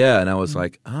 huh? Yeah, and I was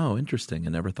like, oh, interesting. I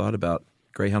never thought about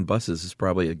Greyhound buses is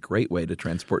probably a great way to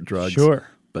transport drugs. Sure.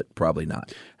 But probably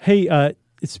not. Hey,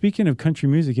 speaking of country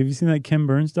music, have you seen that Ken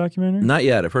Burns documentary? Not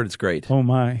yet. I've heard it's great. Oh,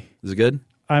 my. Is it good?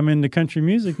 I'm into country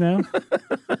music now.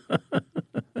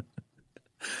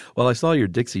 Well, I saw your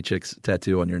Dixie Chicks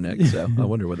tattoo on your neck, so I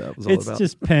wonder what that was all about. It's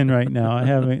just pen right now. I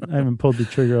haven't pulled the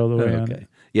trigger all the way on it.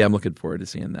 Yeah, I'm looking forward to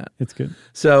seeing that. It's good.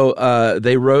 So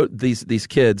they wrote these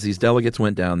kids, these delegates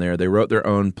went down there. They wrote their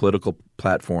own political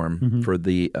platform for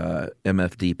the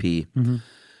MFDP,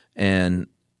 and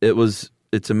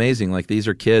it's amazing. Like, these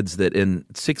are kids that in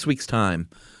 6 weeks' time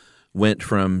went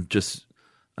from just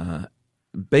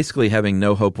basically having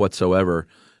no hope whatsoever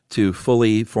to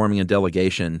fully forming a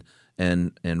delegation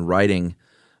and writing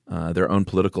their own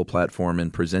political platform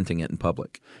and presenting it in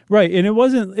public. Right, and it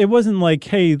wasn't like,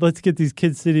 hey, let's get these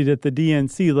kids seated at the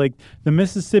DNC. Like, the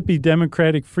Mississippi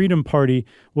Democratic Freedom Party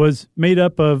was made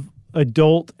up of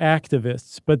adult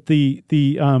activists, but the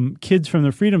kids from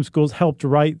the freedom schools helped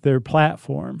write their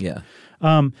platform. Yeah.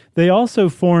 They also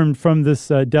formed from this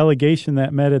delegation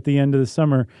that met at the end of the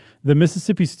summer the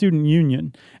Mississippi Student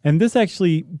Union. And this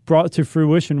actually brought to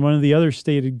fruition one of the other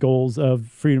stated goals of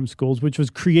freedom schools, which was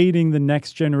creating the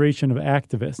next generation of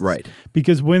activists. Right.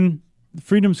 Because when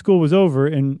freedom school was over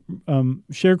and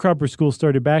sharecropper schools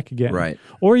started back again, right,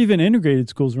 or even integrated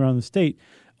schools around the state,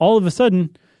 all of a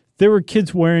sudden there were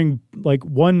kids wearing like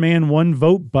one man, one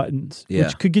vote buttons,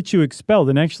 which could get you expelled,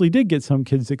 and actually did get some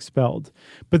kids expelled.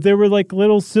 But there were like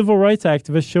little civil rights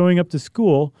activists showing up to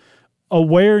school,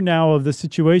 aware now of the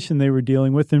situation they were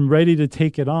dealing with and ready to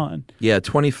take it on. Yeah,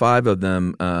 25 of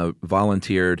them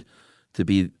volunteered to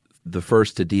be the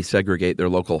first to desegregate their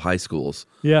local high schools.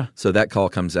 Yeah. So that call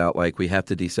comes out like, we have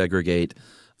to desegregate.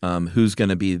 Who's going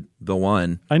to be the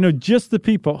one? I know just the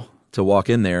people to walk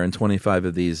in there, and 25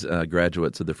 of these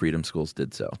graduates of the freedom schools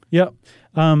did so. Yep.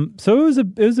 So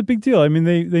it was a big deal. I mean,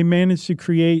 they managed to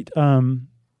create the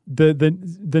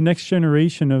next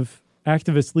generation of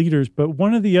activist leaders. But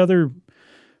one of the other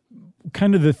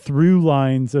kind of the through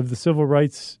lines of the civil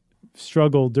rights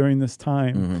struggle during this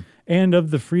time and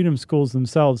of the freedom schools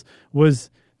themselves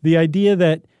was the idea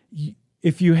that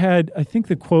if you had, I think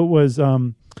the quote was,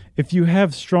 if you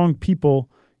have strong people,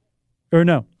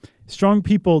 strong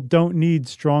people don't need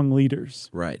strong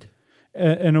leaders. Right.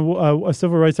 And a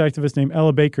civil rights activist named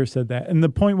Ella Baker said that. And the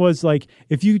point was, like,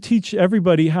 if you teach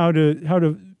everybody how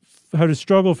to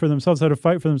struggle for themselves, how to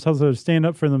fight for themselves, how to stand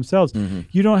up for themselves,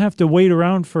 you don't have to wait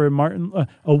around for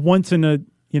a once in a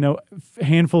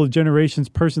handful of generations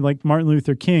person like Martin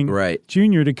Luther King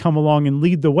Jr. to come along and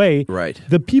lead the way. Right.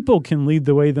 The people can lead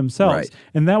the way themselves. Right.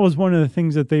 And that was one of the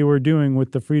things that they were doing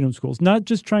with the freedom schools. Not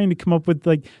just trying to come up with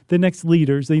like the next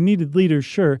leaders. They needed leaders,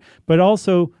 sure, but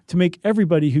also to make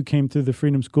everybody who came through the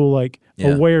freedom school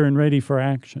aware and ready for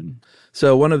action.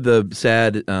 So one of the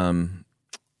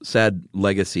sad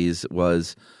legacies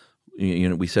was,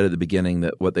 we said at the beginning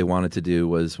that what they wanted to do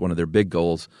was, one of their big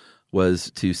goals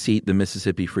was to seat the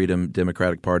Mississippi Freedom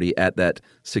Democratic Party at that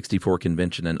 64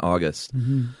 convention in August.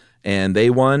 And they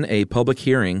won a public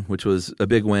hearing, which was a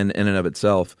big win in and of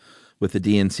itself, with the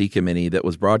DNC committee that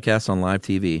was broadcast on live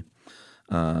TV.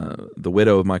 The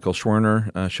widow of Michael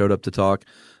Schwerner showed up to talk.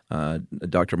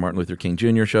 Dr. Martin Luther King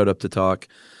Jr. showed up to talk.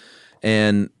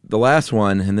 And the last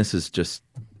one, and this is just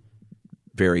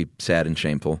very sad and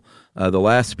shameful, the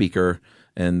last speaker,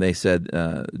 and they said,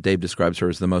 Dave describes her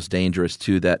as the most dangerous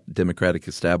to that Democratic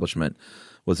establishment,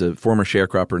 was a former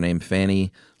sharecropper named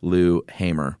Fannie Lou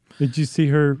Hamer. Did you see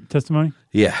her testimony?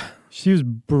 Yeah. She was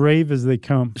brave as they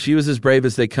come. She was as brave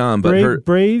as they come. But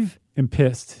brave and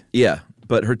pissed. Yeah,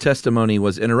 but her testimony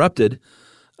was interrupted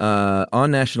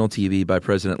on national TV by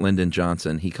President Lyndon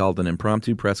Johnson. He called an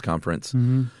impromptu press conference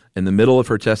in the middle of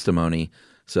her testimony.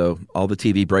 So all the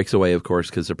TV breaks away, of course,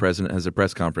 because the president has a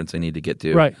press conference they need to get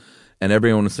to. Right. And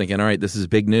everyone was thinking, all right, this is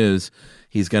big news.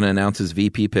 He's going to announce his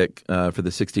VP pick for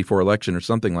the 64 election or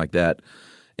something like that.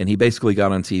 And he basically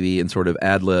got on TV and sort of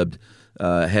ad-libbed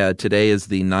had today is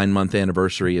the 9-month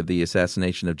anniversary of the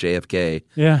assassination of JFK.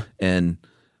 Yeah. And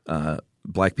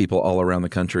black people all around the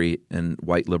country and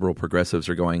white liberal progressives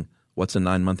are going, what's a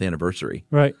 9-month anniversary?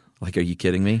 Right. Like, are you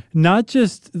kidding me? Not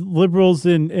just liberals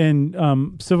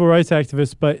and civil rights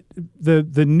activists, but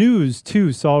the news,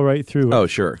 too, saw right through it. Oh,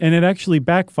 sure. And it actually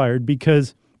backfired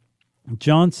because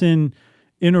Johnson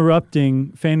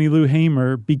interrupting Fannie Lou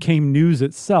Hamer became news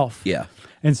itself. Yeah.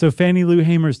 And so Fannie Lou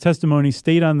Hamer's testimony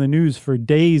stayed on the news for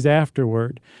days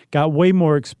afterward, got way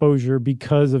more exposure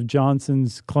because of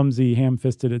Johnson's clumsy,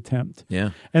 ham-fisted attempt. Yeah.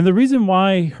 And the reason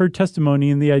why her testimony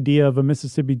and the idea of a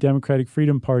Mississippi Democratic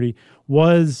Freedom Party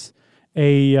was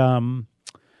it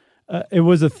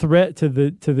was a threat to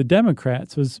the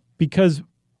Democrats was because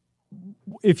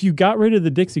if you got rid of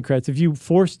the Dixiecrats, if you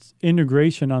forced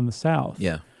integration on the South,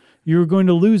 Yeah. you were going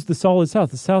to lose the solid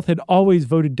South. The South had always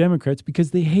voted Democrats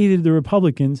because they hated the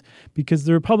Republicans, because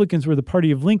the Republicans were the party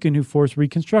of Lincoln who forced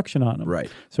Reconstruction on them. Right.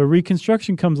 So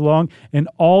Reconstruction comes along, and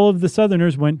all of the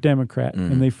Southerners went Democrat,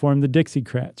 and they formed the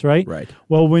Dixiecrats, right? Right.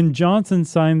 Well, when Johnson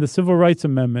signed the Civil Rights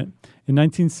Amendment in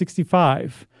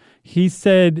 1965, he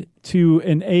said to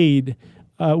an aide,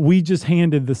 we just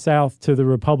handed the South to the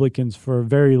Republicans for a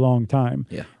very long time.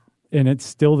 Yeah. And it's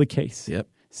still the case. Yep.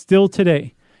 Still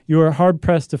today. You are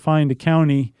hard-pressed to find a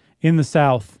county in the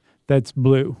South that's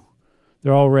blue.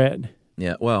 They're all red.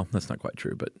 Yeah. Well, that's not quite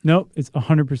true, but Nope, it's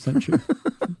 100% true.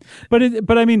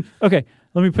 But I mean, okay,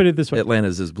 let me put it this way.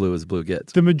 Atlanta's as blue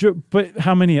gets. But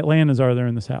how many Atlantas are there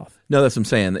in the South? No, that's what I'm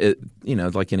saying.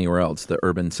 Like anywhere else, the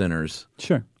urban centers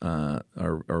Sure.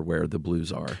 are where the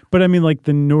blues are. But I mean, like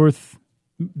the northern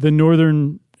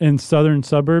and southern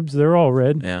suburbs, they're all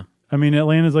red. Yeah. I mean,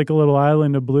 Atlanta's like a little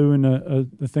island of blue and a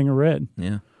thing of red.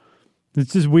 Yeah.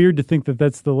 It's just weird to think that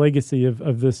that's the legacy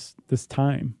of this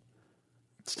time.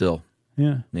 Still.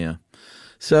 Yeah. Yeah.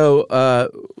 So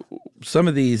some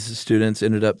of these students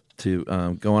ended up to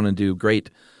go on and do great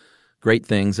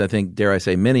things. I think, dare I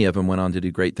say, many of them went on to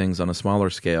do great things on a smaller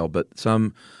scale, but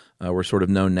some were sort of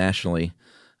known nationally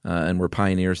and were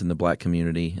pioneers in the black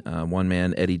community. One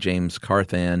man, Eddie James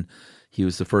Carthan, he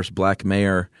was the first black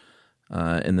mayor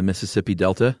in the Mississippi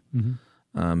Delta. Mm-hmm.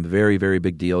 Very, very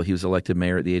big deal. He was elected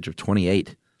mayor at the age of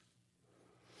 28.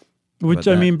 Which,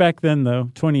 I mean, back then, though,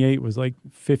 28 was like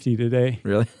 50 today.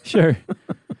 Really? Sure.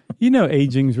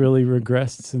 Aging's really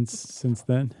regressed since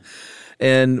then.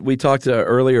 And we talked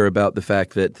earlier about the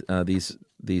fact that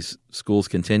these schools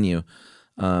continue.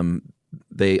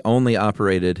 They only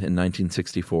operated in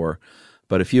 1964,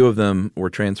 but a few of them were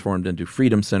transformed into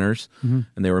freedom centers, and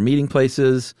they were meeting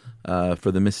places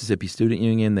for the Mississippi Student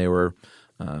Union. They were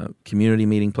community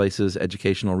meeting places,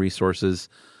 educational resources.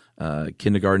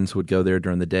 Kindergartens would go there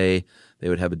during the day. They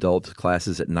would have adult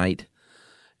classes at night.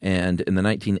 And in the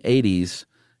 1980s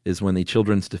is when the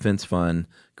Children's Defense Fund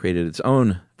created its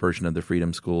own version of the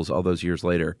Freedom Schools all those years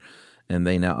later. And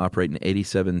they now operate in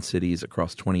 87 cities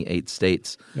across 28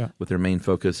 states, with their main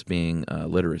focus being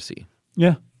literacy.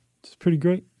 Yeah, it's pretty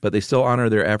great. But they still honor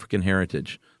their African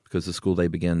heritage because the school day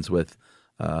begins with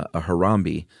a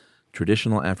Harambe,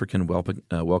 traditional African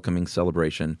welcoming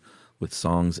celebration with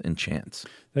songs and chants.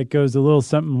 That goes a little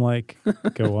something like,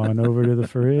 go on over to the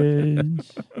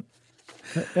fridge.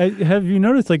 Have you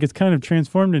noticed, like, it's kind of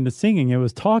transformed into singing? It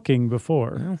was talking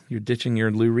before. Well, you're ditching your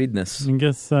Lou Reedness. I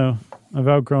guess so. I've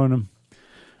outgrown them.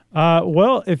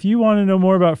 Well, if you want to know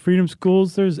more about Freedom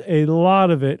Schools, there's a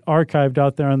lot of it archived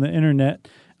out there on the internet.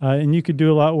 And you could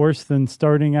do a lot worse than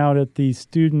starting out at the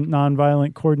Student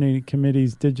Nonviolent Coordinating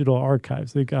Committee's digital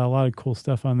archives. They've got a lot of cool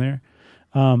stuff on there.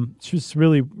 It's just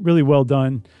really, really well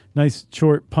done. Nice,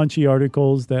 short, punchy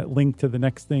articles that link to the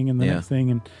next thing and the next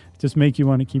thing and just make you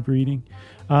want to keep reading.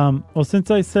 Well, since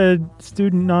I said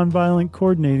Student Nonviolent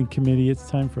Coordinating Committee, it's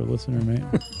time for a listener mail.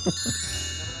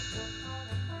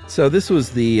 So this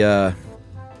was the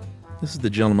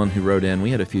gentleman who wrote in.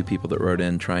 We had a few people that wrote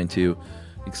in trying to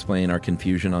explain our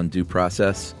confusion on due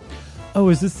process. Oh,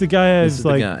 is this the guy? This is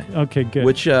the guy. Okay, good.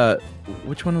 Which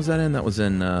one was that in? That was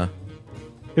in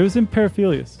it was in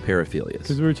Paraphilius. Paraphilius.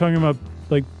 Because we were talking about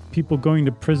like people going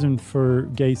to prison for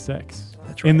gay sex.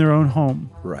 That's right. In their own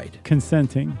home. Right.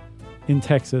 Consenting in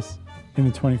Texas in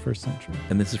the 21st century.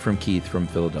 And this is from Keith from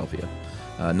Philadelphia.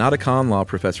 Not a con law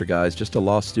professor, guys, just a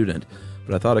law student.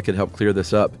 But I thought I could help clear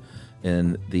this up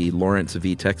in the Lawrence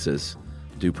v. Texas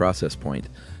due process point.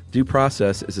 Due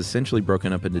process is essentially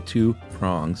broken up into two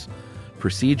prongs.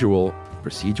 Procedural?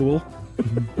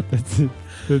 That's it.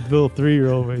 The little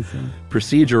 3-year-old way saying.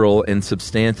 Procedural and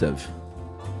substantive.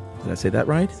 Did I say that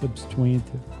right?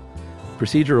 Substantive.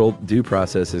 Procedural due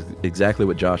process is exactly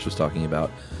what Josh was talking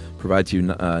about. Provides you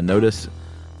notice,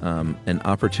 an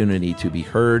opportunity to be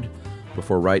heard,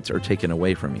 before rights are taken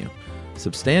away from you.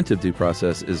 Substantive due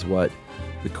process is what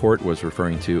the court was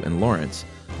referring to in Lawrence.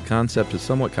 The concept is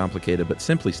somewhat complicated, but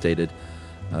simply stated,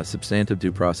 substantive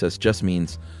due process just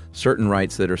means certain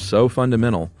rights that are so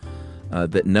fundamental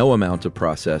that no amount of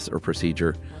process or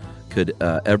procedure could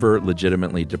ever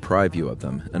legitimately deprive you of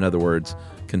them. In other words,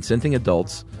 consenting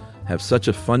adults have such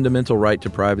a fundamental right to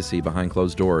privacy behind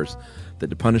closed doors that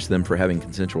to punish them for having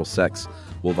consensual sex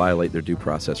will violate their due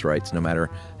process rights, no matter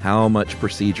how much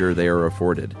procedure they are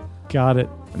afforded. Got it.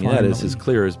 I mean, that is as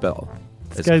clear as bell.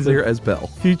 As guy's clear as bell.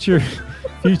 Future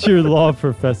law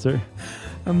professor.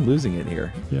 I'm losing it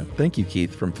here. Yeah. Thank you,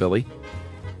 Keith from Philly.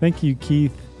 Thank you,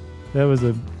 Keith. That was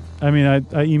I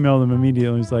emailed him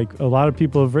immediately. It was like, a lot of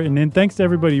people have written, and thanks to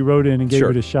everybody who wrote in and gave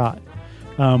it a shot.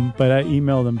 But I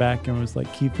emailed him back and was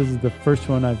like, Keith, this is the first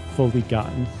one I've fully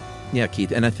gotten. Yeah,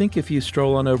 Keith. And I think if you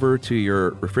stroll on over to your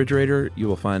refrigerator, you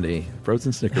will find a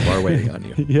frozen Snicker bar waiting on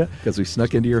you. Yeah. Because we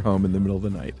snuck into your home in the middle of the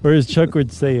night. Or as Chuck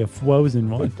would say, a frozen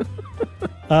one.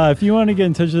 If you want to get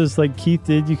in touch with us like Keith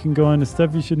did, you can go on to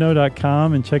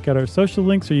stuffyoushouldknow.com and check out our social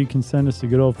links, or you can send us a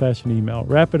good old-fashioned email.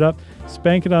 Wrap it up,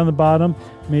 spank it on the bottom,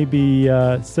 maybe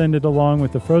send it along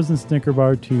with the frozen Snicker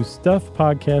bar to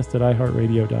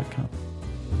stuffpodcast@iheartradio.com.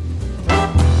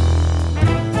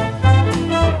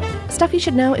 Stuff You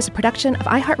Should Know is a production of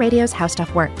iHeartRadio's How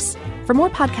Stuff Works. For more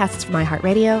podcasts from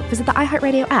iHeartRadio, visit the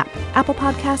iHeartRadio app, Apple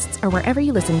Podcasts, or wherever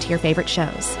you listen to your favorite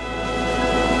shows.